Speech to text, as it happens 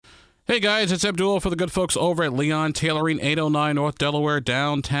Hey guys, it's Abdul for the good folks over at Leon Tailoring, 809 North Delaware,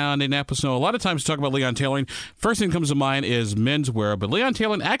 downtown Indianapolis. Now, a lot of times talk about Leon Tailoring, first thing that comes to mind is menswear, but Leon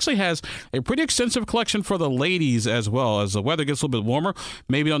Tailoring actually has a pretty extensive collection for the ladies as well. As the weather gets a little bit warmer,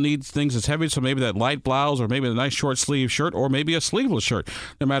 maybe you don't need things as heavy, so maybe that light blouse or maybe a nice short sleeve shirt or maybe a sleeveless shirt.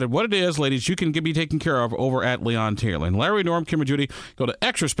 No matter what it is, ladies, you can be taken care of over at Leon Tailoring. Larry, Norm, Kim, and Judy go to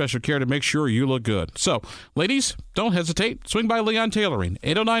extra special care to make sure you look good. So, ladies, don't hesitate. Swing by Leon Tailoring,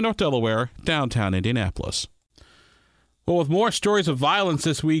 809 North Delaware, downtown Indianapolis. Well, with more stories of violence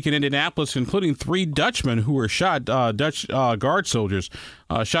this week in Indianapolis, including 3 Dutchmen who were shot, Dutch guard soldiers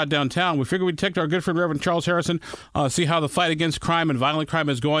shot downtown, we figured we'd take our good friend Reverend Charles Harrison, see how the fight against crime and violent crime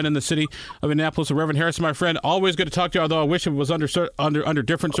is going in the city of Indianapolis. And Reverend Harrison, my friend, always good to talk to you, although I wish it was under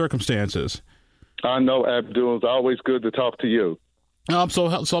different circumstances. I know, Abdul. It's always good to talk to you. First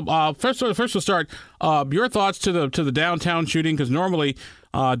we'll start. Your thoughts to the downtown shooting, because normally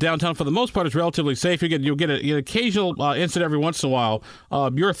downtown for the most part is relatively safe. You'll get an occasional incident every once in a while.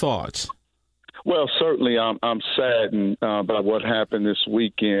 Your thoughts? Well, certainly I'm saddened by what happened this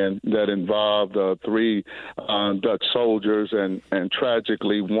weekend that involved 3 Dutch soldiers, and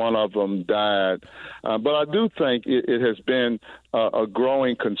tragically one of them died. But I do think it has been a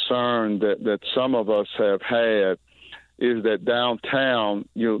growing concern that some of us have had, is that downtown,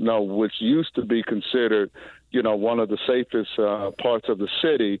 which used to be considered, one of the safest parts of the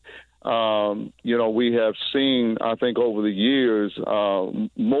city, we have seen, I think, over the years,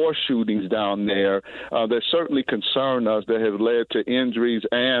 more shootings down there that certainly concern us, that have led to injuries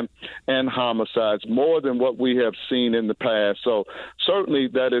and homicides, more than what we have seen in the past. So certainly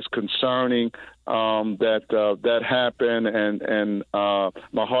that is concerning. That happened, and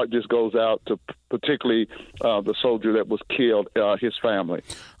my heart just goes out to particularly the soldier that was killed, his family.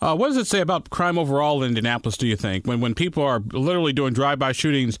 What does it say about crime overall in Indianapolis, do you think, when people are literally doing drive-by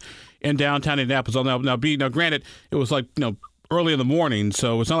shootings in downtown Indianapolis? Now, granted, it was like, early in the morning,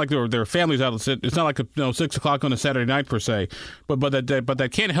 so it's not like there were families out. It's not like 6 o'clock on a Saturday night per se, but that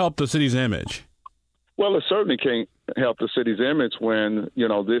can't help the city's image. Well, it certainly can't help the city's image when,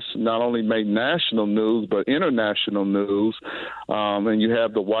 this not only made national news, but international news. And you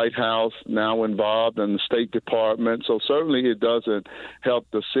have the White House now involved and the State Department. So certainly it doesn't help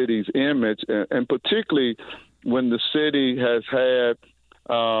the city's image. And particularly when the city has had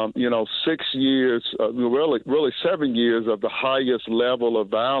 6 years, really 7 years of the highest level of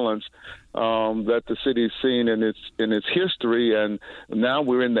violence that the city's seen in its history, and now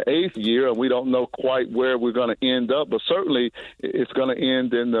we're in the 8th year, and we don't know quite where we're going to end up, but certainly it's going to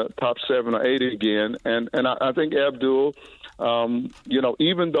end in the top 7 or 8 again. And I think, Abdul,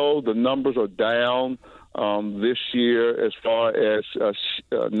 even though the numbers are down this year as far as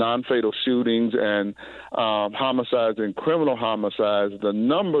non-fatal shootings and homicides and criminal homicides, the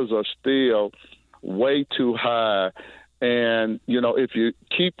numbers are still way too high. And, if you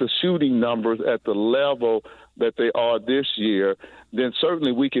keep the shooting numbers at the level that they are this year, then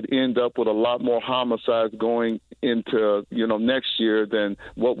certainly we could end up with a lot more homicides going into, next year than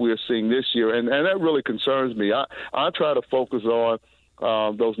what we're seeing this year. And that really concerns me. I try to focus on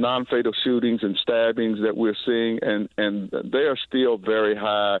those non-fatal shootings and stabbings that we're seeing, and they are still very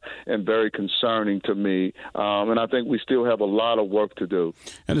high and very concerning to me. And I think we still have a lot of work to do.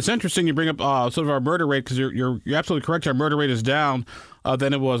 And it's interesting you bring up sort of our murder rate, because you're absolutely correct. Our murder rate is down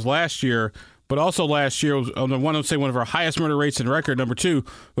than it was last year. But also last year was, one of our highest murder rates in record. Number 2,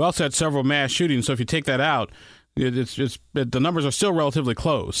 we also had several mass shootings. So if you take that out, the numbers are still relatively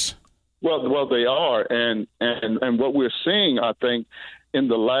close. Well, they are, and what we're seeing, I think, in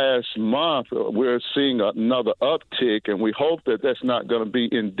the last month, we're seeing another uptick, and we hope that that's not going to be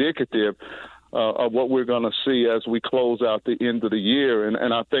indicative of what we're going to see as we close out the end of the year.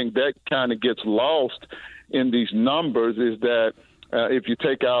 And I think that kind of gets lost in these numbers, is that if you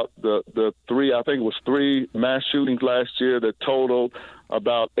take out the 3, I think it was 3 mass shootings last year that totaled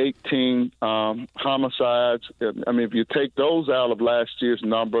about 18 homicides. I mean, if you take those out of last year's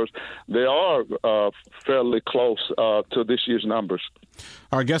numbers, they are fairly close to this year's numbers.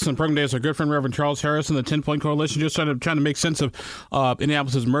 Our guest on the program today is our good friend Reverend Charles Harrison, the 10-Point Coalition, just trying to make sense of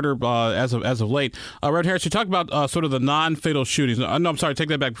Indianapolis' murder as of late. Reverend Harrison, you talked about sort of the non-fatal shootings. No, I'm sorry, take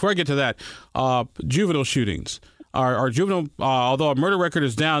that back. Before I get to that, juvenile shootings. Our juvenile, although our murder record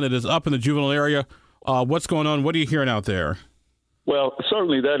is down, it is up in the juvenile area. What's going on? What are you hearing out there? Well,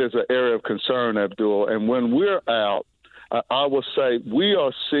 certainly that is an area of concern, Abdul. And when we're out, I will say we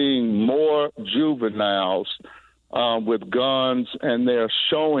are seeing more juveniles with guns, and they're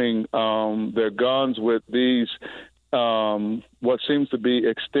showing their guns with these what seems to be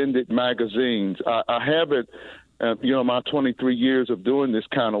extended magazines. I have it my 23 years of doing this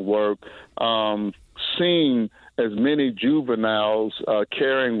kind of work, seeing as many juveniles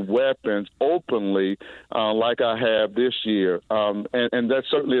carrying weapons openly like I have this year. And that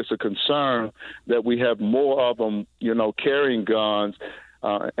certainly is a concern that we have more of them, carrying guns.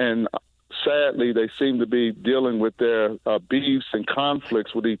 And sadly, they seem to be dealing with their beefs and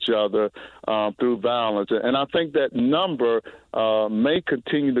conflicts with each other through violence. And I think that number may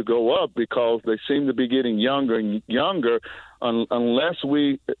continue to go up because they seem to be getting younger and younger unless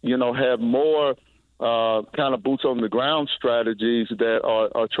we, have more kind of boots on the ground strategies that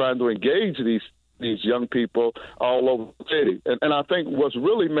are trying to engage these young people all over the city. And I think what's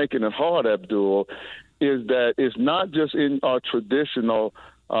really making it hard, Abdul, is that it's not just in our traditional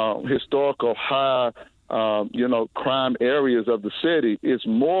historical high, crime areas of the city. It's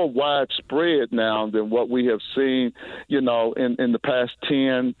more widespread now than what we have seen, in the past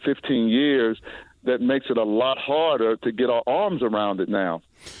 10, 15 years. That makes it a lot harder to get our arms around it now.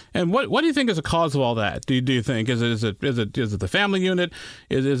 And what do you think is the cause of all that? Do you think is it the family unit?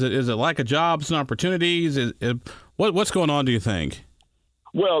 Is it lack of jobs and opportunities? What's going on? Do you think?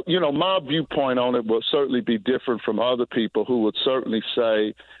 Well, my viewpoint on it will certainly be different from other people who would certainly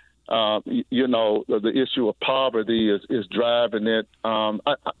say, the issue of poverty is driving it.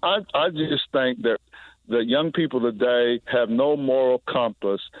 I just think that the young people today have no moral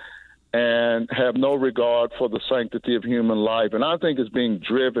compass and have no regard for the sanctity of human life. And I think it's being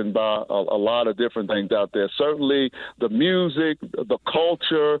driven by a lot of different things out there. Certainly the music, the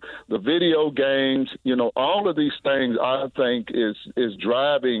culture, the video games, all of these things I think is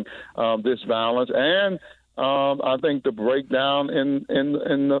driving this violence. And I think the breakdown in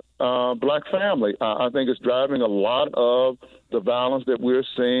the black family, I think it's driving a lot of the violence that we're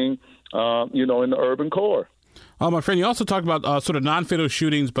seeing, in the urban core. My friend, you also talked about sort of non-fatal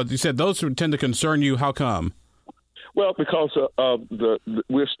shootings, but you said those tend to concern you. How come? Well, because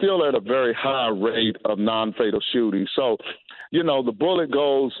we're still at a very high rate of non-fatal shootings. So, the bullet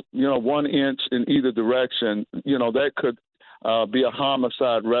goes, 1 inch in either direction, that could be a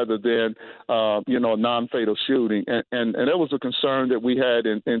homicide rather than, a non-fatal shooting. And it was a concern that we had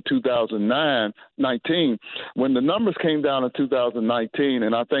in 2019 when the numbers came down in 2019.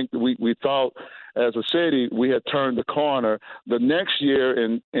 And I think we thought as a city we had turned the corner. The next year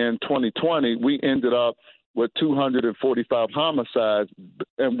in 2020, we ended up with 245 homicides,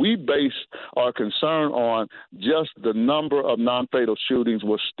 and we based our concern on just the number of non-fatal shootings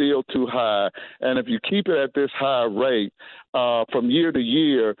was still too high. And if you keep it at this high rate from year to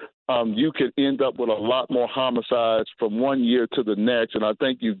year, you could end up with a lot more homicides from one year to the next. And I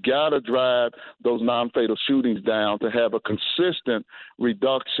think you've got to drive those non-fatal shootings down to have a consistent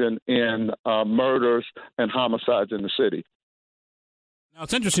reduction in murders and homicides in the city. Now,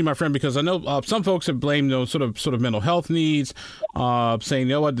 it's interesting, my friend, because I know some folks have blamed sort of mental health needs, saying,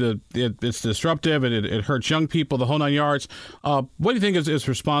 it's disruptive and it hurts young people, the whole 9 yards. What do you think is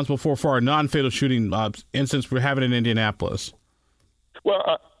responsible for our non-fatal shooting instance we're having in Indianapolis?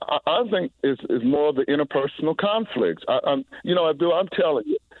 Well, I think it's more of the interpersonal conflicts. Abdul, I'm telling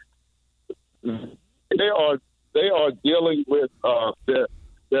you, they are dealing with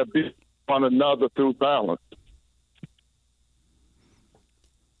their beef one another through violence.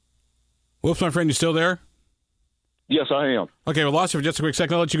 Whoops, my friend, you still there? Yes, I am. Okay, we lost you for just a quick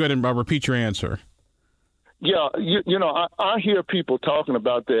second. I'll let you go ahead and repeat your answer. Yeah, I hear people talking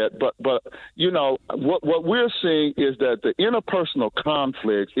about that, but what we're seeing is that the interpersonal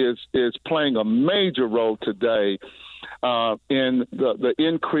conflict is playing a major role today in the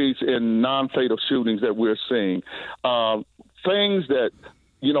increase in non-fatal shootings that we're seeing. Things that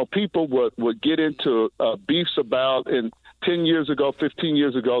people would get into beefs about and 10 years ago, 15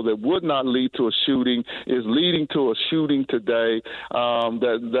 years ago, that would not lead to a shooting is leading to a shooting today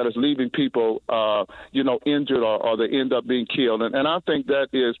that is leaving people, injured or they end up being killed. And I think that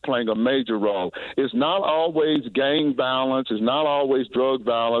is playing a major role. It's not always gang violence. It's not always drug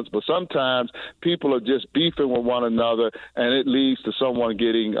violence, but sometimes people are just beefing with one another, and it leads to someone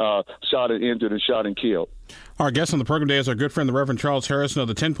getting shot and injured and shot and killed. Our guest on the program today is our good friend, the Reverend Charles Harrison of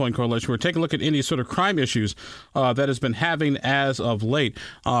the 10-Point Coalition. We're taking a look at any sort of crime issues that has been having as of late,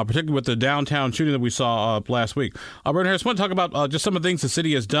 particularly with the downtown shooting that we saw last week. Reverend Harrison, I want to talk about just some of the things the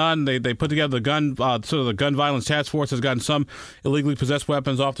city has done. They put together the gun violence task force has gotten some illegally possessed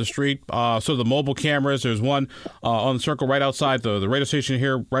weapons off the street. The mobile cameras. There's one on the circle right outside the radio station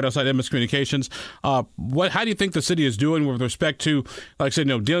here, right outside MS Communications. How do you think the city is doing with respect to, like I said,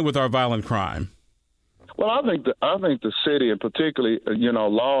 dealing with our violent crime? Well, I think the city, and particularly,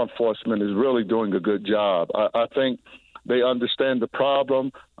 law enforcement, is really doing a good job. I think they understand the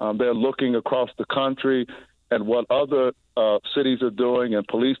problem. They're looking across the country and what other cities are doing and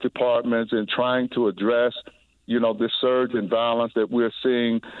police departments in trying to address, this surge in violence that we're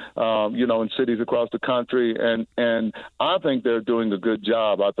seeing, in cities across the country. And I think they're doing a good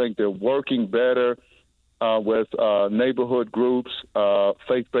job. I think they're working better with neighborhood groups,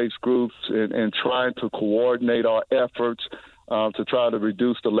 faith-based groups, and trying to coordinate our efforts to try to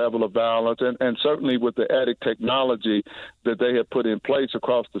reduce the level of violence. And certainly with the added technology that they have put in place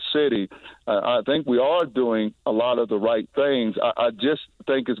across the city, I think we are doing a lot of the right things. I just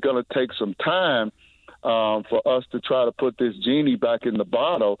think it's going to take some time for us to try to put this genie back in the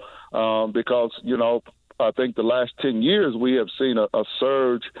bottle because, I think the last 10 years we have seen a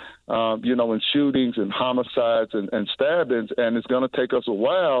surge, in shootings and homicides and stabbings, and it's going to take us a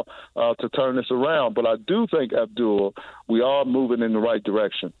while to turn this around. But I do think, Abdul, we are moving in the right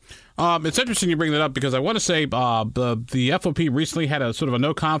direction. It's interesting you bring that up because I want to say the FOP recently had a sort of a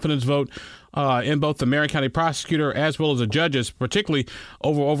no confidence vote in both the Marion County prosecutor as well as the judges, particularly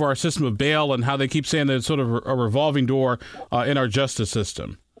over our system of bail and how they keep saying that it's sort of a revolving door in our justice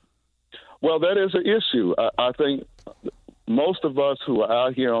system. Well, that is an issue. I think most of us who are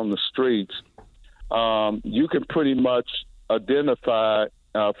out here on the streets, you can pretty much identify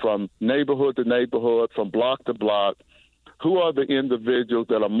from neighborhood to neighborhood, from block to block, who are the individuals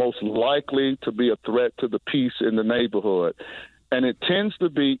that are most likely to be a threat to the peace in the neighborhood. And it tends to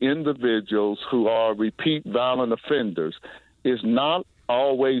be individuals who are repeat violent offenders. It's not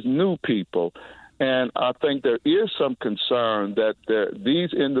always new people. And I think there is some concern that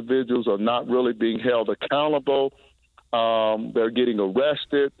these individuals are not really being held accountable. They're getting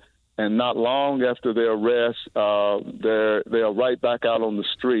arrested, and not long after their arrest, they are right back out on the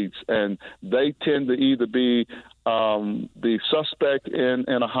streets. And they tend to either be the suspect in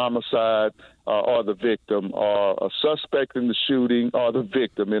a homicide or the victim, or a suspect in the shooting or the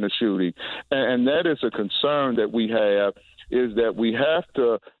victim in a shooting. And that is a concern that we have, is that we have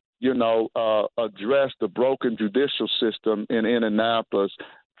to address the broken judicial system in Indianapolis,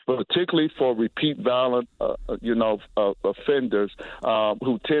 particularly for repeat violent, offenders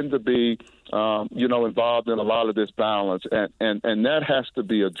who tend to be, involved in a lot of this violence, and that has to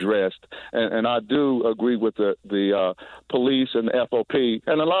be addressed. And I do agree with the police and the FOP,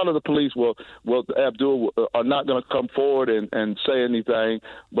 and a lot of the police will Abdul, are not going to come forward and say anything,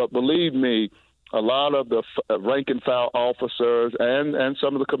 but believe me, a lot of the rank and file officers and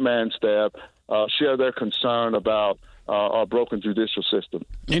some of the command staff share their concern about our broken judicial system.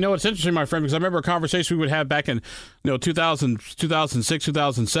 It's interesting, my friend, because I remember a conversation we would have back in 2006,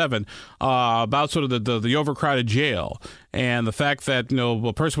 2007 about sort of the overcrowded jail and the fact that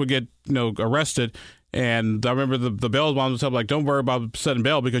a person would get arrested. And I remember the bail bonds would tell like, don't worry about setting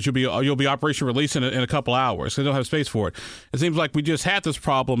bail because you'll be operation release in a couple hours. They don't have space for it. It seems like we just had this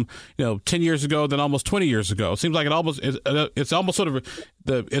problem, 10 years ago, then almost 20 years ago. It seems like it's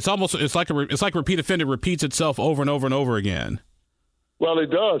like repeat offender repeats itself over and over and over again. Well,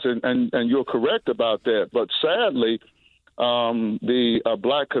 it does, and you're correct about that. But sadly, the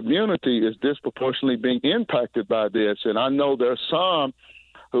black community is disproportionately being impacted by this, and I know there's some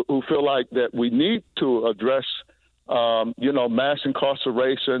who feel like that we need to address, mass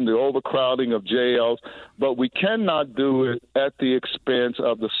incarceration, the overcrowding of jails, but we cannot do it at the expense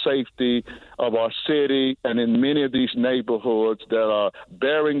of the safety of our city and in many of these neighborhoods that are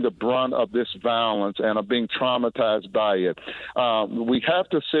bearing the brunt of this violence and are being traumatized by it. We have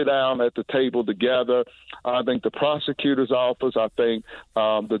to sit down at the table together. I think the prosecutor's office, I think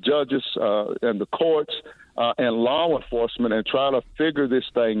the judges and the courts, and law enforcement, and try to figure this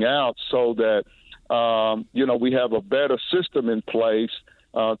thing out so that, we have a better system in place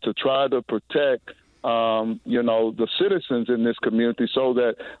to try to protect, the citizens in this community so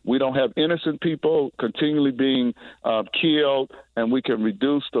that we don't have innocent people continually being killed, and we can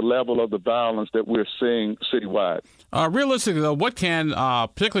reduce the level of the violence that we're seeing citywide. Realistically, though, what can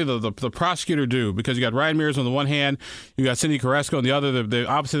particularly the prosecutor do? Because you got Ryan Mears on the one hand, you got Cindy Carrasco on the other.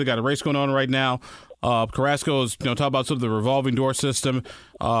 Obviously, they got a race going on right now. Carrasco is, talking about sort of the revolving door system.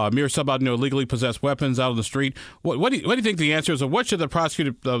 Mears talking about, legally possessed weapons out on the street. What do you think the answer is, or what should the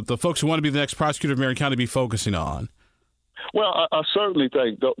prosecutor, the folks who want to be the next prosecutor of Marion County, be focusing on? Well, I certainly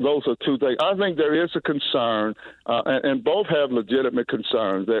think those are two things. I think there is a concern, and both have legitimate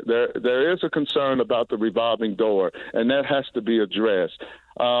concerns. There is a concern about the revolving door, and that has to be addressed.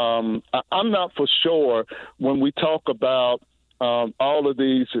 I'm not for sure when we talk about all of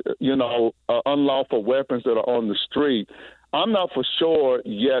these, unlawful weapons that are on the street. I'm not for sure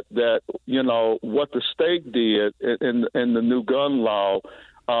yet that, what the state did in the new gun law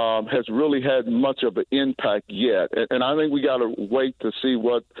has really had much of an impact yet. And I think we got to wait to see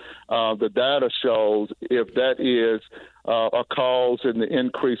what the data shows, if that is a cause in the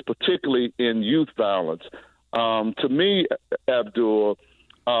increase, particularly in youth violence. To me, Abdul,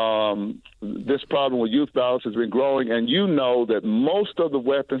 this problem with youth violence has been growing, and you know that most of the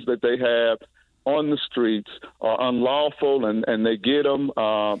weapons that they have on the streets are unlawful, and they get them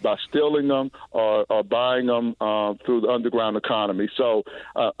by stealing them or buying them through the underground economy. So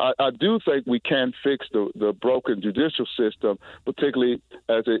I do think we can fix the broken judicial system, particularly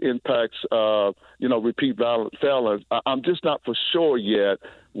as it impacts, repeat violent felons. I'm just not for sure yet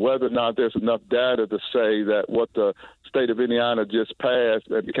whether or not there's enough data to say that what the state of Indiana just passed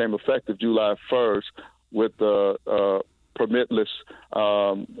that became effective July 1st with the permitless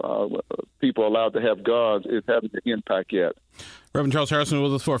people allowed to have guns is having an impact yet. Reverend Charles Harrison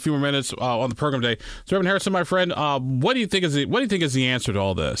with us for a few more minutes on the program today. So, Reverend Harrison, my friend, what do you think is the answer to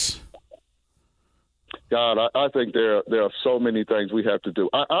all this? God, I think there are so many things we have to do.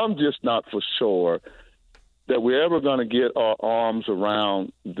 I'm just not for sure that we're ever going to get our arms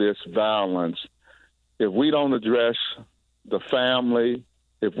around this violence if we don't address the family,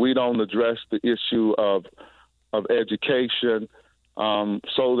 if we don't address the issue of education,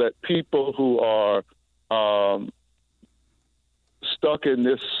 so that people who are stuck in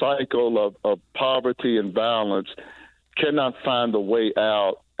this cycle of poverty and violence cannot find a way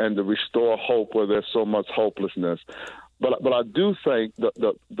out and to restore hope where there's so much hopelessness. But I do think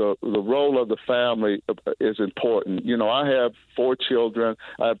the role of the family is important. You know, I have 4 children.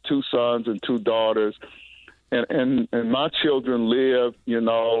 I have 2 sons and 2 daughters. And my children live, in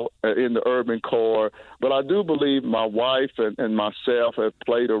the urban core. But I do believe my wife and myself have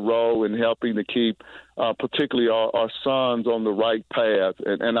played a role in helping to keep particularly our sons on the right path.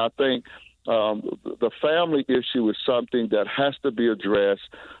 And I think the family issue is something that has to be addressed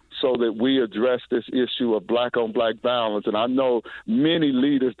so that we address this issue of black-on-black violence. And I know many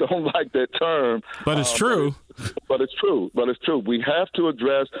leaders don't like that term. But it's true. But it's true. We have to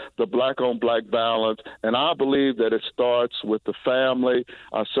address the black-on-black violence, and I believe that it starts with the family.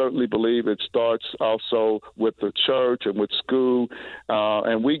 I certainly believe it starts also with the church and with school,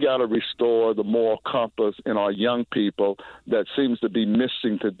 and we got to restore the moral compass in our young people that seems to be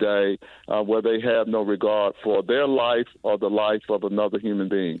missing today, where they have no regard for their life or the life of another human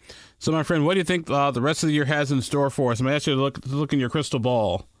being. So, my friend, what do you think the rest of the year has in store for us? I'm going to ask you to look in your crystal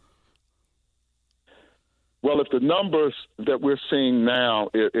ball. Well, if the numbers that we're seeing now,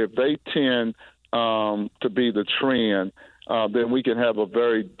 if they tend to be the trend, then we can have a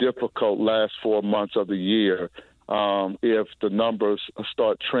very difficult last 4 months of the year if the numbers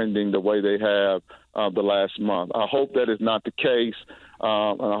start trending the way they have the last month. I hope that is not the case,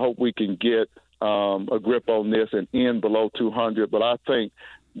 and I hope we can get a grip on this and end below 200. But I think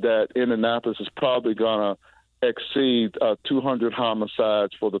that Indianapolis is probably going to exceed 200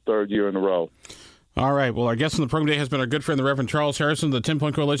 homicides for the 3rd year in a row. All right. Well, our guest on the program today has been our good friend, the Reverend Charles Harrison, the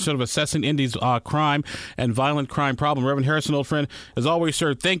 10-Point Coalition of Assessing Indy's crime and violent crime problem. Reverend Harrison, old friend, as always,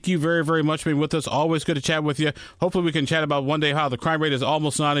 sir, thank you very, very much for being with us. Always good to chat with you. Hopefully we can chat about one day how the crime rate is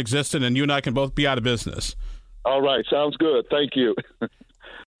almost non-existent and you and I can both be out of business. All right. Sounds good. Thank you.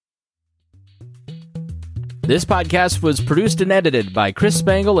 This podcast was produced and edited by Chris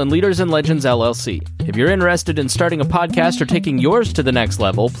Spangle and Leaders and Legends, LLC. If you're interested in starting a podcast or taking yours to the next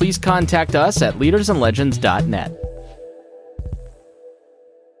level, please contact us at leadersandlegends.net.